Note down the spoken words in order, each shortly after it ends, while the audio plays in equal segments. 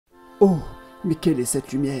Oh, mais quelle est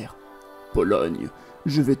cette lumière? Pologne,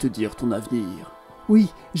 je vais te dire ton avenir. Oui,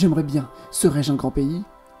 j'aimerais bien. Serais-je un grand pays?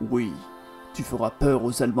 Oui, tu feras peur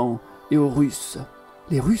aux Allemands et aux Russes.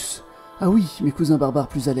 Les Russes? Ah oui, mes cousins barbares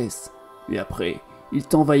plus à l'est. Et après, ils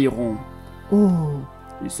t'envahiront. Oh!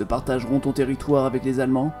 Ils se partageront ton territoire avec les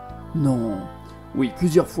Allemands? Non. Oui,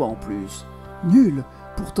 plusieurs fois en plus. Nul!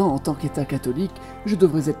 Pourtant, en tant qu'État catholique, je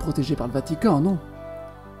devrais être protégé par le Vatican, non?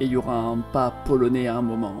 Et il y aura un pape polonais à un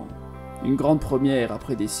moment. Une grande première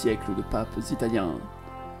après des siècles de papes italiens.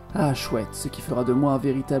 Ah, chouette, ce qui fera de moi un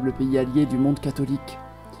véritable pays allié du monde catholique.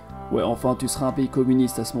 Ouais, enfin, tu seras un pays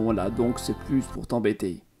communiste à ce moment-là, donc c'est plus pour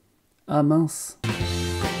t'embêter. Ah mince.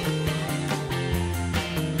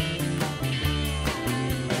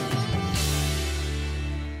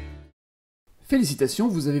 Félicitations,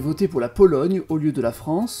 vous avez voté pour la Pologne au lieu de la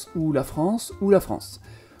France, ou la France, ou la France.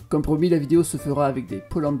 Comme promis, la vidéo se fera avec des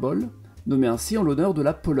polandballs, nommés ainsi en l'honneur de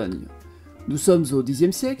la Pologne. Nous sommes au Xe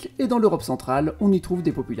siècle, et dans l'Europe centrale, on y trouve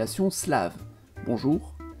des populations slaves.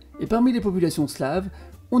 Bonjour. Et parmi les populations slaves,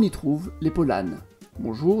 on y trouve les Polanes.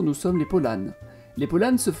 Bonjour, nous sommes les Polanes. Les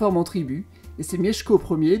Polanes se forment en tribus, et c'est Mieszko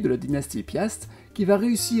Ier de la dynastie Piast qui va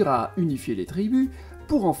réussir à unifier les tribus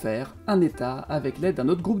pour en faire un État avec l'aide d'un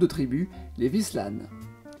autre groupe de tribus, les Wisłań.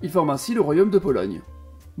 Ils forment ainsi le royaume de Pologne.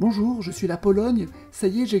 Bonjour, je suis la Pologne, ça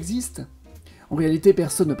y est, j'existe. En réalité,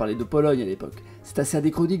 personne ne parlait de Pologne à l'époque. C'est assez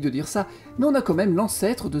anachronique de dire ça, mais on a quand même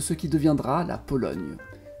l'ancêtre de ce qui deviendra la Pologne.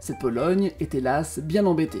 Cette Pologne est hélas bien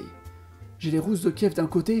embêtée. J'ai les Rousses de Kiev d'un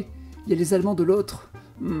côté, il y a les Allemands de l'autre.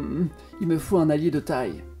 Il me faut un allié de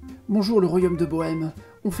taille. Bonjour le royaume de Bohême,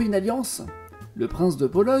 on fait une alliance? Le prince de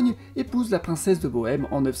Pologne épouse la princesse de Bohême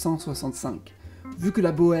en 965. Vu que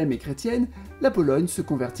la Bohême est chrétienne, la Pologne se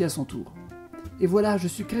convertit à son tour. Et voilà, je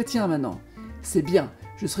suis chrétien maintenant. C'est bien,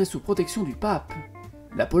 je serai sous protection du pape.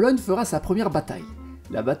 La Pologne fera sa première bataille,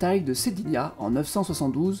 la bataille de Sédinia en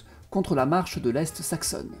 972 contre la marche de l'Est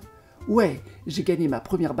saxonne. Ouais, j'ai gagné ma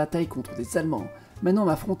première bataille contre des Allemands, maintenant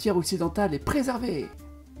ma frontière occidentale est préservée.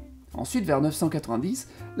 Ensuite, vers 990,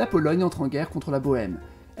 la Pologne entre en guerre contre la Bohême.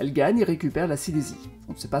 Elle gagne et récupère la Silésie.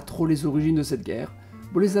 On ne sait pas trop les origines de cette guerre.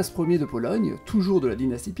 Boleslas Ier de Pologne, toujours de la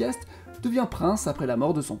dynastie Piast, devient prince après la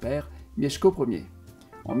mort de son père, Mieszko Ier.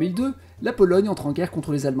 En 1002, la Pologne entre en guerre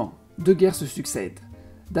contre les Allemands. Deux guerres se succèdent.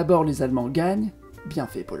 D'abord les Allemands gagnent, bien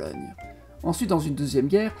fait Pologne. Ensuite, dans une deuxième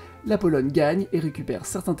guerre, la Pologne gagne et récupère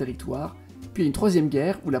certains territoires, puis une troisième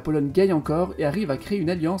guerre où la Pologne gagne encore et arrive à créer une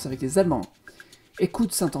alliance avec les Allemands.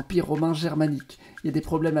 Écoute, Saint-Empire romain germanique, il y a des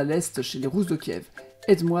problèmes à l'est chez les Rousses de Kiev.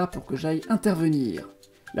 Aide-moi pour que j'aille intervenir.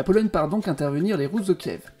 La Pologne part donc intervenir les Rousses de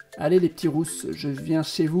Kiev. Allez les petits Rousses, je viens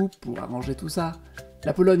chez vous pour arranger tout ça.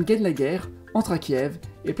 La Pologne gagne la guerre, entre à Kiev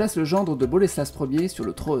et place le gendre de Boleslas Ier sur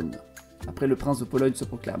le trône. Après le prince de Pologne se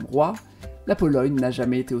proclame roi, la Pologne n'a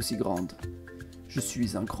jamais été aussi grande. Je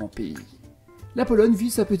suis un grand pays. La Pologne vit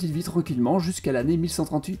sa petite vie tranquillement jusqu'à l'année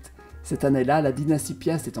 1138. Cette année-là, la dynastie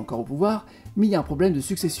Piast est encore au pouvoir, mais il y a un problème de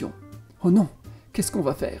succession. Oh non, qu'est-ce qu'on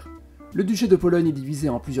va faire? Le duché de Pologne est divisé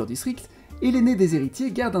en plusieurs districts, et l'aîné des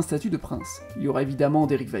héritiers garde un statut de prince. Il y aura évidemment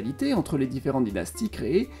des rivalités entre les différentes dynasties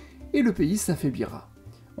créées, et le pays s'affaiblira.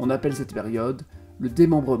 On appelle cette période le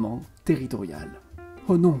démembrement territorial.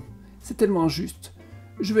 Oh non, c'est tellement injuste.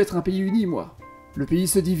 Je veux être un pays uni, moi. Le pays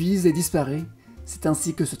se divise et disparaît. C'est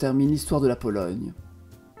ainsi que se termine l'histoire de la Pologne,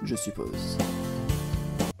 je suppose.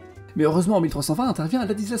 Mais heureusement, en 1320 intervient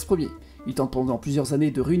Ladislas Ier. Il tente pendant plusieurs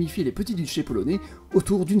années de réunifier les petits duchés polonais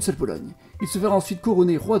autour d'une seule Pologne. Il se fera ensuite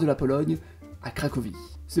couronner roi de la Pologne à Cracovie.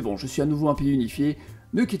 C'est bon, je suis à nouveau un pays unifié.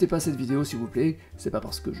 Ne quittez pas cette vidéo s'il vous plaît, c'est pas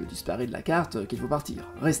parce que je disparais de la carte qu'il faut partir.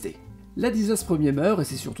 Restez. Ladislas Ier meurt et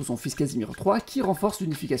c'est surtout son fils Casimir III qui renforce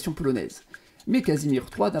l'unification polonaise. Mais Casimir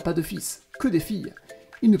III n'a pas de fils, que des filles.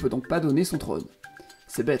 Il ne peut donc pas donner son trône.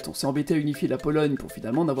 C'est bête, on s'est embêté à unifier la Pologne pour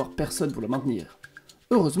finalement n'avoir personne pour la maintenir.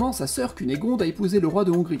 Heureusement, sa sœur Cunégonde a épousé le roi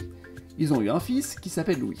de Hongrie. Ils ont eu un fils qui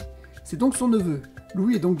s'appelle Louis. C'est donc son neveu.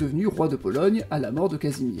 Louis est donc devenu roi de Pologne à la mort de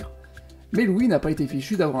Casimir. Mais Louis n'a pas été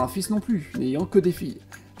fichu d'avoir un fils non plus, n'ayant que des filles.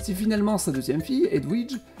 C'est finalement sa deuxième fille,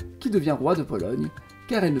 Edwige, qui devient roi de Pologne,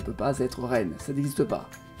 car elle ne peut pas être reine, ça n'existe pas.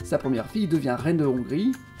 Sa première fille devient reine de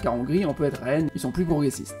Hongrie, car Hongrie en peut être reine, ils sont plus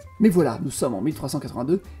progressistes. Mais voilà, nous sommes en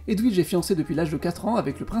 1382, Edwige est fiancée depuis l'âge de 4 ans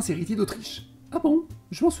avec le prince héritier d'Autriche. Ah bon?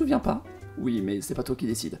 Je m'en souviens pas. Oui, mais c'est pas toi qui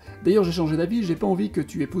décides. D'ailleurs, j'ai changé d'avis, j'ai pas envie que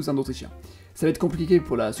tu épouses un Autrichien. Ça va être compliqué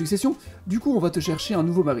pour la succession, du coup on va te chercher un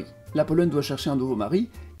nouveau mari. La Pologne doit chercher un nouveau mari,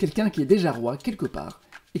 quelqu'un qui est déjà roi quelque part,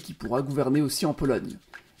 et qui pourra gouverner aussi en Pologne.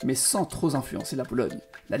 Mais sans trop influencer la Pologne.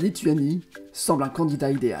 La Lituanie semble un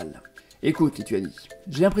candidat idéal. Écoute, Lituanie,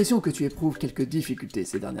 j'ai l'impression que tu éprouves quelques difficultés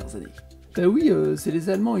ces dernières années. Bah oui, c'est les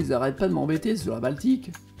Allemands, ils arrêtent pas de m'embêter sur la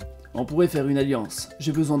Baltique. On pourrait faire une alliance,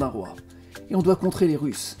 j'ai besoin d'un roi. Et on doit contrer les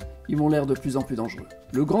Russes, ils m'ont l'air de plus en plus dangereux.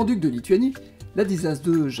 Le grand-duc de Lituanie, Ladislas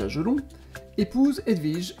II Jagelon, épouse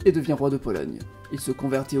Edwige et devient roi de Pologne. Il se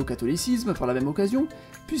convertit au catholicisme par la même occasion,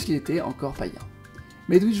 puisqu'il était encore païen.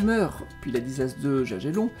 Mais Edwige meurt, puis Ladislas II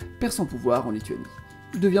Jagelon perd son pouvoir en Lituanie.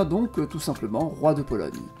 Il devient donc tout simplement roi de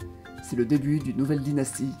Pologne. C'est le début d'une nouvelle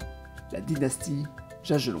dynastie, la dynastie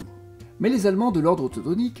Jagelon. Mais les Allemands de l'ordre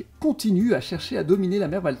teutonique continuent à chercher à dominer la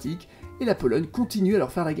mer Baltique, et la Pologne continue à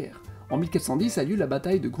leur faire la guerre. En 1410 a lieu la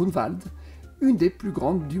bataille de Grunwald, une des plus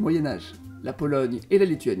grandes du Moyen-Âge. La Pologne et la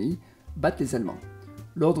Lituanie battent les Allemands.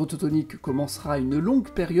 L'ordre teutonique commencera une longue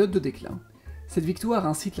période de déclin. Cette victoire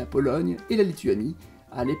incite la Pologne et la Lituanie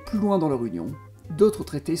à aller plus loin dans leur union. D'autres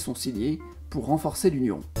traités sont signés pour renforcer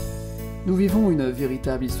l'union. Nous vivons une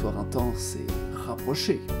véritable histoire intense et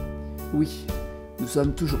rapprochée. Oui, nous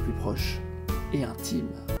sommes toujours plus proches et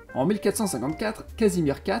intimes. En 1454,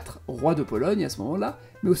 Casimir IV, roi de Pologne à ce moment-là,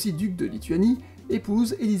 mais aussi duc de Lituanie,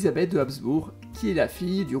 épouse Élisabeth de Habsbourg, qui est la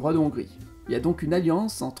fille du roi de Hongrie. Il y a donc une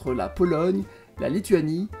alliance entre la Pologne, la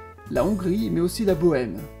Lituanie, la Hongrie, mais aussi la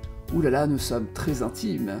Bohême. Ouh là là, nous sommes très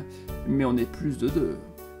intimes, mais on est plus de deux.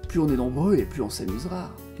 Plus on est nombreux et plus on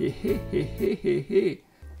s'amusera. Hé hé hé hé hé hé.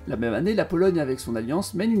 La même année, la Pologne avec son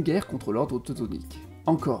alliance mène une guerre contre l'ordre teutonique.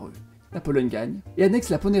 Encore eux. La Pologne gagne, et annexe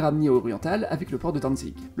la Poméranie orientale avec le port de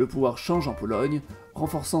Danzig. Le pouvoir change en Pologne,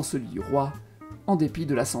 renforçant celui du roi, en dépit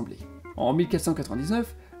de l'Assemblée. En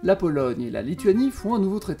 1499, la Pologne et la Lituanie font un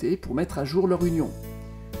nouveau traité pour mettre à jour leur union.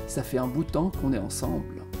 Ça fait un bout de temps qu'on est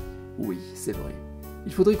ensemble. Oui, c'est vrai.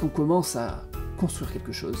 Il faudrait qu'on commence à construire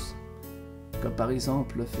quelque chose. Comme par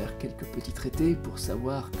exemple faire quelques petits traités pour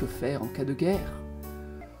savoir que faire en cas de guerre.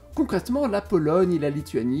 Concrètement, la Pologne et la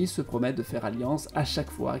Lituanie se promettent de faire alliance à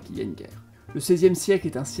chaque fois qu'il y a une guerre. Le XVIe siècle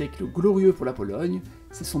est un siècle glorieux pour la Pologne,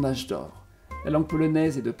 c'est son âge d'or. La langue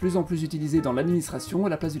polonaise est de plus en plus utilisée dans l'administration à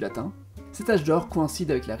la place du latin. Cet âge d'or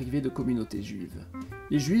coïncide avec l'arrivée de communautés juives.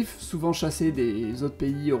 Les juifs, souvent chassés des autres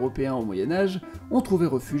pays européens au Moyen-Âge, ont trouvé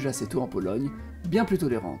refuge assez tôt en Pologne, bien plus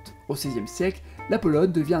tolérante. Au XVIe siècle, la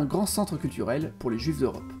Pologne devient un grand centre culturel pour les juifs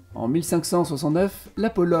d'Europe. En 1569, la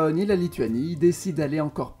Pologne et la Lituanie décident d'aller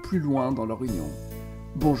encore plus loin dans leur union.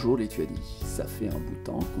 Bonjour Lituanie, ça fait un bout de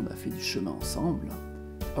temps qu'on a fait du chemin ensemble.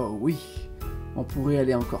 Oh oui, on pourrait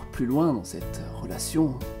aller encore plus loin dans cette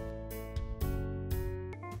relation.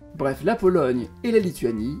 Bref, la Pologne et la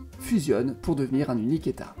Lituanie fusionnent pour devenir un unique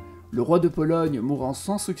État. Le roi de Pologne mourant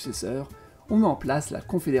sans successeur, on met en place la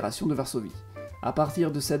Confédération de Varsovie. À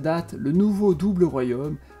partir de cette date, le nouveau double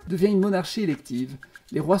royaume devient une monarchie élective,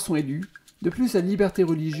 les rois sont élus, de plus la liberté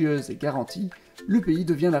religieuse est garantie, le pays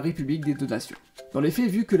devient la République des deux nations. Dans les faits,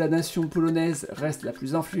 vu que la nation polonaise reste la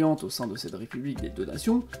plus influente au sein de cette République des deux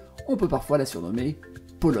nations, on peut parfois la surnommer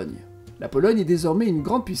Pologne. La Pologne est désormais une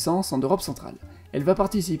grande puissance en Europe centrale. Elle va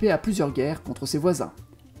participer à plusieurs guerres contre ses voisins.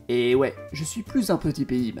 Et ouais, je suis plus un petit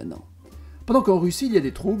pays maintenant. Pendant qu'en Russie il y a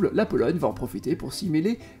des troubles, la Pologne va en profiter pour s'y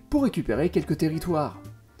mêler pour récupérer quelques territoires.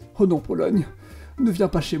 Oh non Pologne, ne viens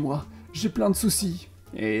pas chez moi, j'ai plein de soucis.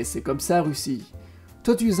 Et c'est comme ça Russie.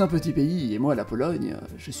 Toi tu es un petit pays et moi la Pologne,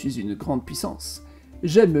 je suis une grande puissance.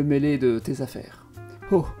 J'aime me mêler de tes affaires.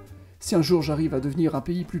 Oh, si un jour j'arrive à devenir un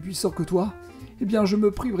pays plus puissant que toi, eh bien je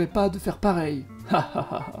me priverai pas de faire pareil. Ha ha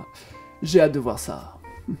ha. J'ai hâte de voir ça.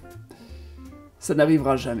 Ça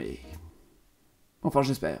n'arrivera jamais. Enfin,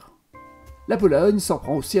 j'espère. La Pologne s'en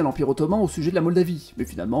prend aussi à l'Empire ottoman au sujet de la Moldavie, mais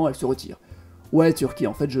finalement, elle se retire. Ouais, Turquie,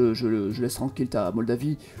 en fait, je laisse tranquille ta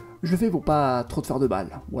Moldavie. Je le fais pour pas trop te faire de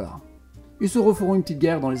balles, voilà. Ils se referont une petite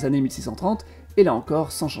guerre dans les années 1630, et là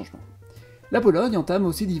encore, sans changement. La Pologne entame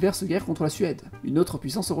aussi diverses guerres contre la Suède, une autre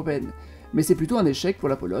puissance européenne. Mais c'est plutôt un échec pour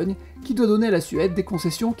la Pologne, qui doit donner à la Suède des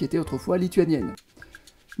concessions qui étaient autrefois lituaniennes.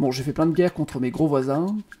 Bon, j'ai fait plein de guerres contre mes gros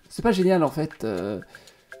voisins, c'est pas génial en fait,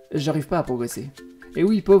 j'arrive pas à progresser. Et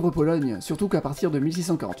oui, pauvre Pologne, surtout qu'à partir de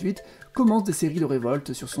 1648, commencent des séries de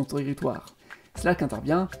révoltes sur son territoire. C'est là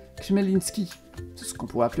qu'intervient Khmelnytsky, c'est ce qu'on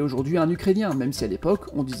pourrait appeler aujourd'hui un Ukrainien, même si à l'époque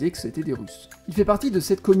on disait que c'était des Russes. Il fait partie de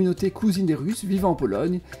cette communauté cousine des Russes vivant en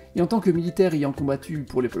Pologne, et en tant que militaire ayant combattu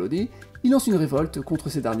pour les Polonais, il lance une révolte contre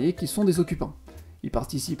ces derniers qui sont des occupants. Il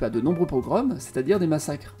participe à de nombreux pogroms, c'est-à-dire des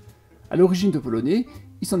massacres. À l'origine de Polonais,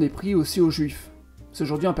 il s'en est pris aussi aux Juifs. C'est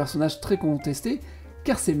aujourd'hui un personnage très contesté,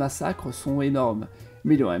 car ses massacres sont énormes,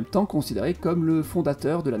 mais il est en même temps considéré comme le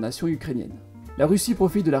fondateur de la nation ukrainienne. La Russie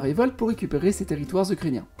profite de la révolte pour récupérer ses territoires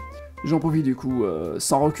ukrainiens. J'en profite du coup,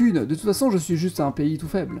 sans rancune, de toute façon je suis juste un pays tout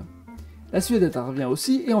faible. La Suède intervient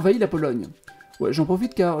aussi et envahit la Pologne. Ouais, j'en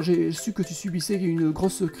profite car j'ai su que tu subissais une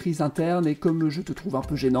grosse crise interne et comme je te trouve un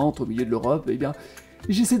peu gênante au milieu de l'Europe, eh bien,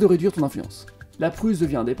 j'essaie de réduire ton influence. La Prusse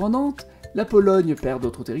devient indépendante, La Pologne perd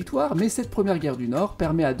d'autres territoires, mais cette première guerre du Nord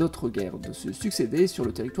permet à d'autres guerres de se succéder sur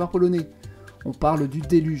le territoire polonais. On parle du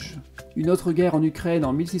déluge. Une autre guerre en Ukraine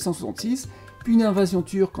en 1666, puis une invasion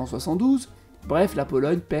turque en 72. Bref, la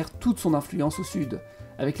Pologne perd toute son influence au sud.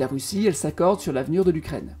 Avec la Russie, elle s'accorde sur l'avenir de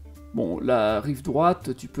l'Ukraine. Bon, la rive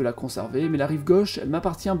droite, tu peux la conserver, mais la rive gauche, elle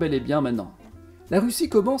m'appartient bel et bien maintenant. La Russie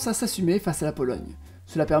commence à s'assumer face à la Pologne.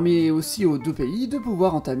 Cela permet aussi aux deux pays de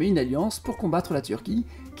pouvoir entamer une alliance pour combattre la Turquie,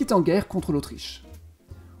 qui est en guerre contre l'Autriche.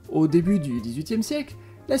 Au début du XVIIIe siècle,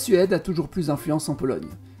 la Suède a toujours plus d'influence en Pologne.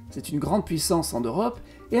 C'est une grande puissance en Europe,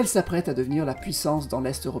 et elle s'apprête à devenir la puissance dans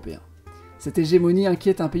l'Est européen. Cette hégémonie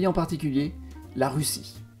inquiète un pays en particulier, la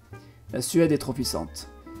Russie. La Suède est trop puissante.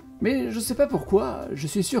 Mais je sais pas pourquoi, je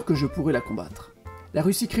suis sûr que je pourrais la combattre. La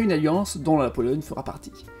Russie crée une alliance dont la Pologne fera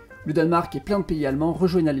partie. Le Danemark et plein de pays allemands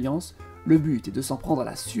rejoignent l'alliance, le but est de s'en prendre à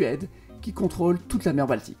la Suède, qui contrôle toute la mer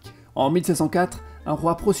Baltique. En 1704, un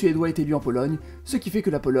roi pro-suédois est élu en Pologne, ce qui fait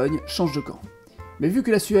que la Pologne change de camp. Mais vu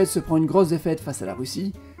que la Suède se prend une grosse défaite face à la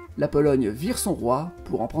Russie, la Pologne vire son roi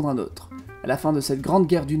pour en prendre un autre. À la fin de cette grande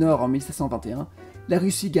guerre du Nord en 1721, la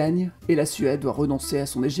Russie gagne et la Suède doit renoncer à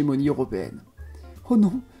son hégémonie européenne. Oh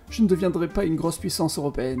non, je ne deviendrai pas une grosse puissance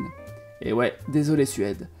européenne. Et ouais, désolé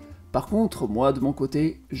Suède. Par contre, moi de mon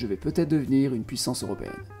côté, je vais peut-être devenir une puissance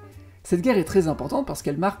européenne. Cette guerre est très importante parce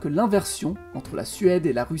qu'elle marque l'inversion entre la Suède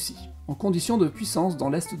et la Russie, en condition de puissance dans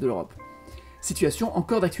l'Est de l'Europe. Situation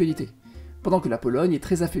encore d'actualité, pendant que la Pologne est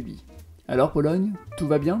très affaiblie. Alors Pologne, tout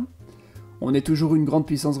va bien? On est toujours une grande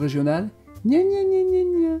puissance régionale? Gna gna gna gna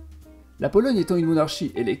gna. La Pologne étant une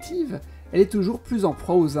monarchie élective, elle est toujours plus en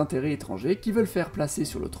proie aux intérêts étrangers qui veulent faire placer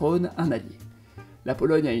sur le trône un allié. La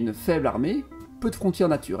Pologne a une faible armée, peu de frontières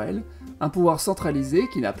naturelles, un pouvoir centralisé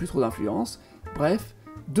qui n'a plus trop d'influence, bref,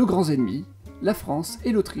 deux grands ennemis, la France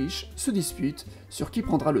et l'Autriche, se disputent sur qui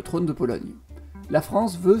prendra le trône de Pologne. La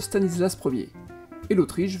France veut Stanislas Ier, et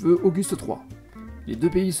l'Autriche veut Auguste III. Les deux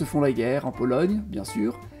pays se font la guerre en Pologne, bien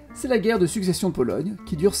sûr, c'est la guerre de succession de Pologne,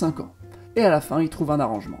 qui dure 5 ans. Et à la fin, ils trouvent un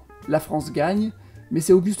arrangement. La France gagne, mais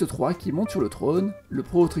c'est Auguste III qui monte sur le trône, le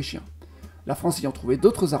pro-autrichien. La France ayant trouvé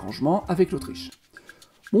d'autres arrangements avec l'Autriche.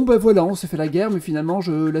 Bon ben voilà, on s'est fait la guerre, mais finalement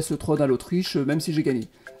je laisse le trône à l'Autriche, même si j'ai gagné.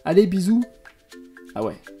 Allez, bisous. Ah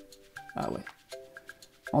ouais. Ah ouais.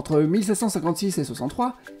 Entre 1756 et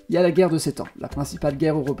 63, il y a la guerre de 7 ans, la principale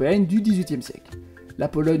guerre européenne du XVIIIe siècle. La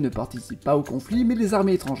Pologne ne participe pas au conflit, mais les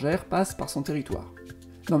armées étrangères passent par son territoire.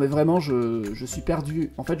 Non mais vraiment, je suis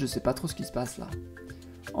perdu, en fait je sais pas trop ce qui se passe là.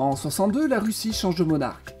 En 62, la Russie change de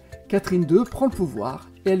monarque. Catherine II prend le pouvoir,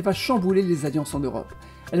 et elle va chambouler les alliances en Europe.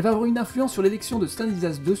 Elle va avoir une influence sur l'élection de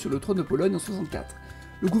Stanislas II sur le trône de Pologne en 64.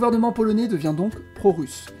 Le gouvernement polonais devient donc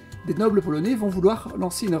pro-russe. Des nobles polonais vont vouloir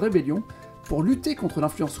lancer une rébellion pour lutter contre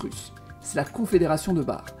l'influence russe. C'est la Confédération de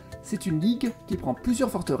Bar. C'est une ligue qui prend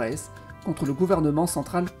plusieurs forteresses contre le gouvernement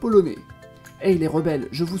central polonais. Hey les rebelles,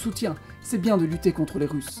 je vous soutiens, c'est bien de lutter contre les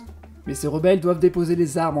Russes. Mais ces rebelles doivent déposer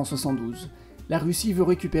les armes en 72. La Russie veut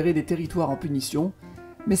récupérer des territoires en punition,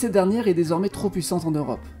 mais cette dernière est désormais trop puissante en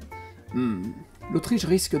Europe. L'Autriche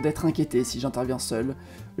risque d'être inquiétée si j'interviens seul,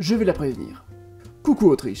 je vais la prévenir. Coucou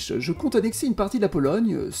Autriche, je compte annexer une partie de la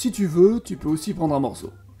Pologne, si tu veux, tu peux aussi prendre un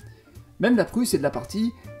morceau. Même la Prusse est de la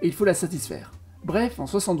partie, et il faut la satisfaire. Bref, en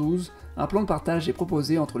 72, un plan de partage est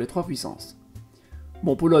proposé entre les trois puissances.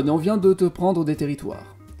 Bon Pologne, on vient de te prendre des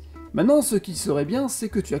territoires. Maintenant, ce qui serait bien, c'est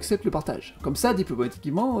que tu acceptes le partage. Comme ça,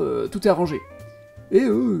 diplomatiquement, tout est arrangé.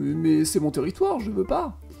 Mais c'est mon territoire, je veux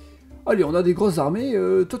pas. Allez, on a des grosses armées,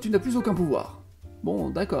 toi tu n'as plus aucun pouvoir.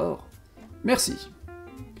 Bon, d'accord. Merci.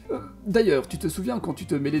 D'ailleurs, tu te souviens quand tu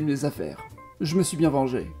te mêlais de mes affaires? Je me suis bien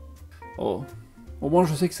vengé. Oh, au moins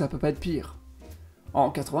je sais que ça peut pas être pire.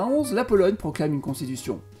 En 91, la Pologne proclame une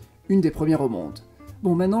constitution. Une des premières au monde.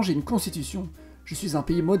 Bon, maintenant j'ai une constitution. Je suis un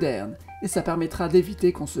pays moderne, et ça permettra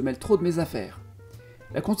d'éviter qu'on se mêle trop de mes affaires.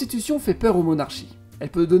 La constitution fait peur aux monarchies. Elle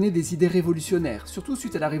peut donner des idées révolutionnaires, surtout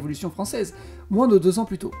suite à la Révolution française, moins de 2 ans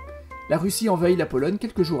plus tôt. La Russie envahit la Pologne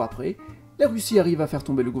quelques jours après, la Russie arrive à faire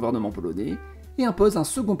tomber le gouvernement polonais, et impose un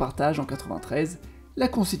second partage en 93, la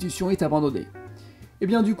constitution est abandonnée. Et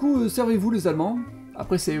bien du coup, servez-vous les Allemands,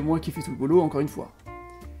 après c'est moi qui fais tout le boulot encore une fois.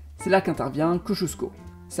 C'est là qu'intervient Kosciuszko.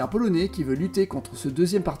 C'est un Polonais qui veut lutter contre ce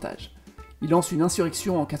deuxième partage. Il lance une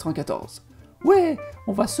insurrection en 94. Ouais,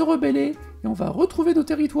 on va se rebeller et on va retrouver nos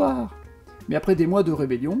territoires. Mais après des mois de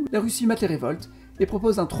rébellion, la Russie mate les révoltes et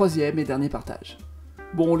propose un troisième et dernier partage.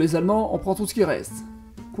 Bon, les Allemands, on prend tout ce qui reste.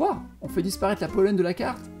 Quoi? On fait disparaître la Pologne de la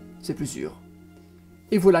carte? C'est plus sûr.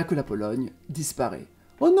 Et voilà que la Pologne disparaît.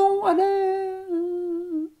 Oh non, allez!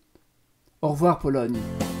 Au revoir Pologne.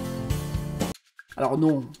 Alors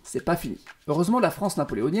non, c'est pas fini. Heureusement, la France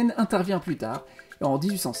napoléonienne intervient plus tard, et en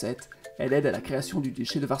 1807, Elle aide à la création du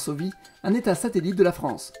duché de Varsovie, un état satellite de la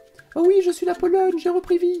France. Oh oui, je suis la Pologne, j'ai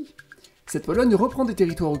repris vie. Cette Pologne reprend des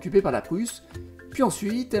territoires occupés par la Prusse, puis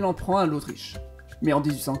ensuite elle en prend à l'Autriche. Mais en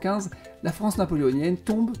 1815, la France napoléonienne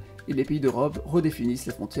tombe et les pays d'Europe redéfinissent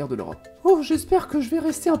les frontières de l'Europe. Oh, j'espère que je vais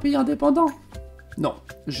rester un pays indépendant. Non,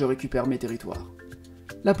 je récupère mes territoires.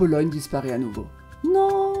 La Pologne disparaît à nouveau.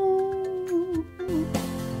 Non.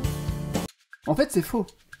 En fait, c'est faux.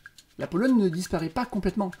 La Pologne ne disparaît pas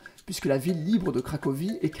complètement, puisque la ville libre de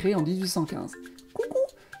Cracovie est créée en 1815. Coucou,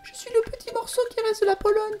 je suis le petit morceau qui reste de la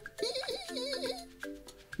Pologne.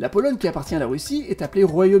 La Pologne qui appartient à la Russie est appelée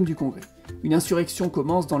Royaume du Congrès. Une insurrection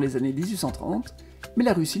commence dans les années 1830, mais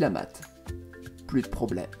la Russie la mate. Plus de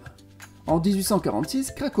problème. En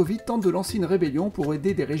 1846, Cracovie tente de lancer une rébellion pour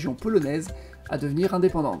aider des régions polonaises à devenir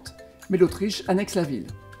indépendantes. Mais l'Autriche annexe la ville.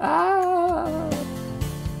 Ah!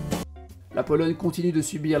 La Pologne continue de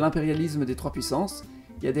subir l'impérialisme des trois puissances.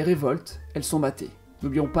 Il y a des révoltes, elles sont matées.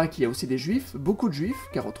 N'oublions pas qu'il y a aussi des juifs, beaucoup de juifs,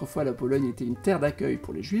 car autrefois la Pologne était une terre d'accueil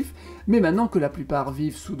pour les juifs, mais maintenant que la plupart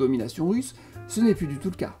vivent sous domination russe, ce n'est plus du tout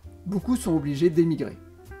le cas. Beaucoup sont obligés d'émigrer.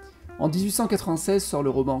 En 1896 sort le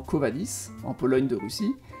roman Quo Vadis, en Pologne de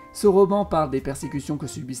Russie. Ce roman parle des persécutions que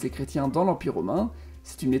subissent les chrétiens dans l'Empire romain.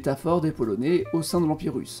 C'est une métaphore des Polonais au sein de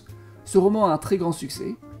l'Empire russe. Ce roman a un très grand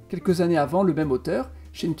succès. Quelques années avant, le même auteur,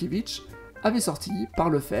 Sienkiewicz, avait sorti Par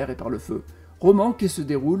le fer et par le feu, roman qui se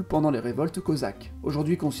déroule pendant les révoltes cosaques,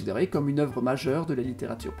 aujourd'hui considéré comme une œuvre majeure de la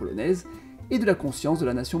littérature polonaise et de la conscience de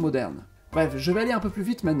la nation moderne. Bref, je vais aller un peu plus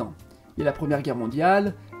vite maintenant. Il y a la Première Guerre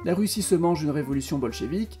mondiale, la Russie se mange une révolution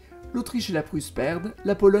bolchevique, l'Autriche et la Prusse perdent,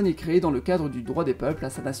 la Pologne est créée dans le cadre du droit des peuples à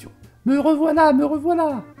sa nation. Me revoilà, me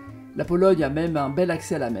revoilà! La Pologne a même un bel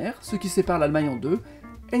accès à la mer, ce qui sépare l'Allemagne en deux.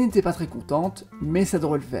 Elle n'était pas très contente, mais ça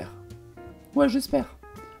devrait le faire. Ouais, j'espère.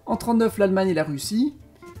 En 1939, l'Allemagne et la Russie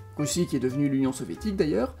qui est devenue l'Union soviétique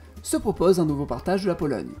d'ailleurs, se proposent un nouveau partage de la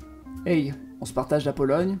Pologne. Hey, on se partage la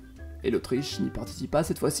Pologne? Et l'Autriche n'y participe pas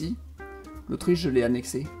cette fois-ci? L'Autriche, je l'ai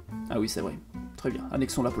annexée. Ah oui, c'est vrai. Très bien,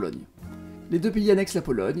 annexons la Pologne. Les deux pays annexent la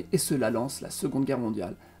Pologne, et cela lance la Seconde Guerre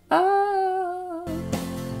mondiale. Ah!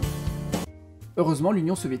 Heureusement,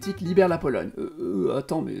 l'Union soviétique libère la Pologne.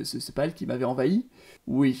 Attends, mais c'est pas elle qui m'avait envahi?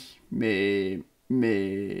 Oui, mais...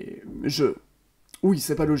 Oui,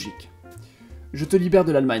 c'est pas logique. Je te libère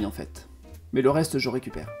de l'Allemagne en fait. Mais le reste, je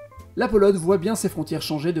récupère. La Pologne voit bien ses frontières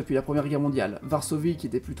changer depuis la Première Guerre mondiale. Varsovie, qui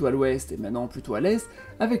était plutôt à l'ouest, et maintenant plutôt à l'est,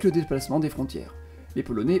 avec le déplacement des frontières. Les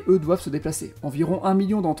Polonais, eux, doivent se déplacer. Environ 1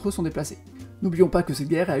 million d'entre eux sont déplacés. N'oublions pas que cette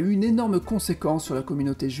guerre a eu une énorme conséquence sur la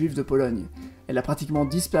communauté juive de Pologne. Elle a pratiquement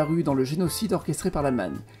disparu dans le génocide orchestré par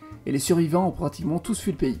l'Allemagne. Et les survivants ont pratiquement tous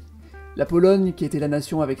fui le pays. La Pologne, qui était la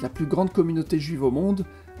nation avec la plus grande communauté juive au monde,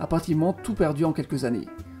 a pratiquement tout perdu en quelques années.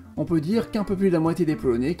 On peut dire qu'un peu plus de la moitié des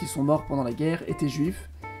Polonais qui sont morts pendant la guerre étaient juifs,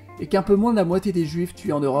 et qu'un peu moins de la moitié des juifs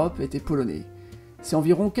tués en Europe étaient polonais. C'est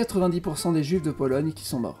environ 90% des juifs de Pologne qui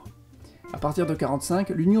sont morts. À partir de 1945,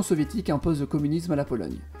 l'Union soviétique impose le communisme à la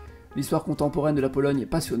Pologne. L'histoire contemporaine de la Pologne est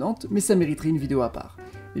passionnante, mais ça mériterait une vidéo à part.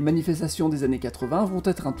 Les manifestations des années 80 vont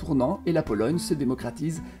être un tournant et la Pologne se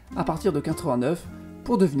démocratise à partir de 1989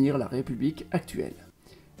 pour devenir la République actuelle.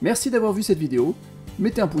 Merci d'avoir vu cette vidéo.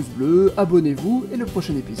 Mettez un pouce bleu, abonnez-vous et le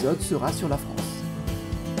prochain épisode sera sur la France.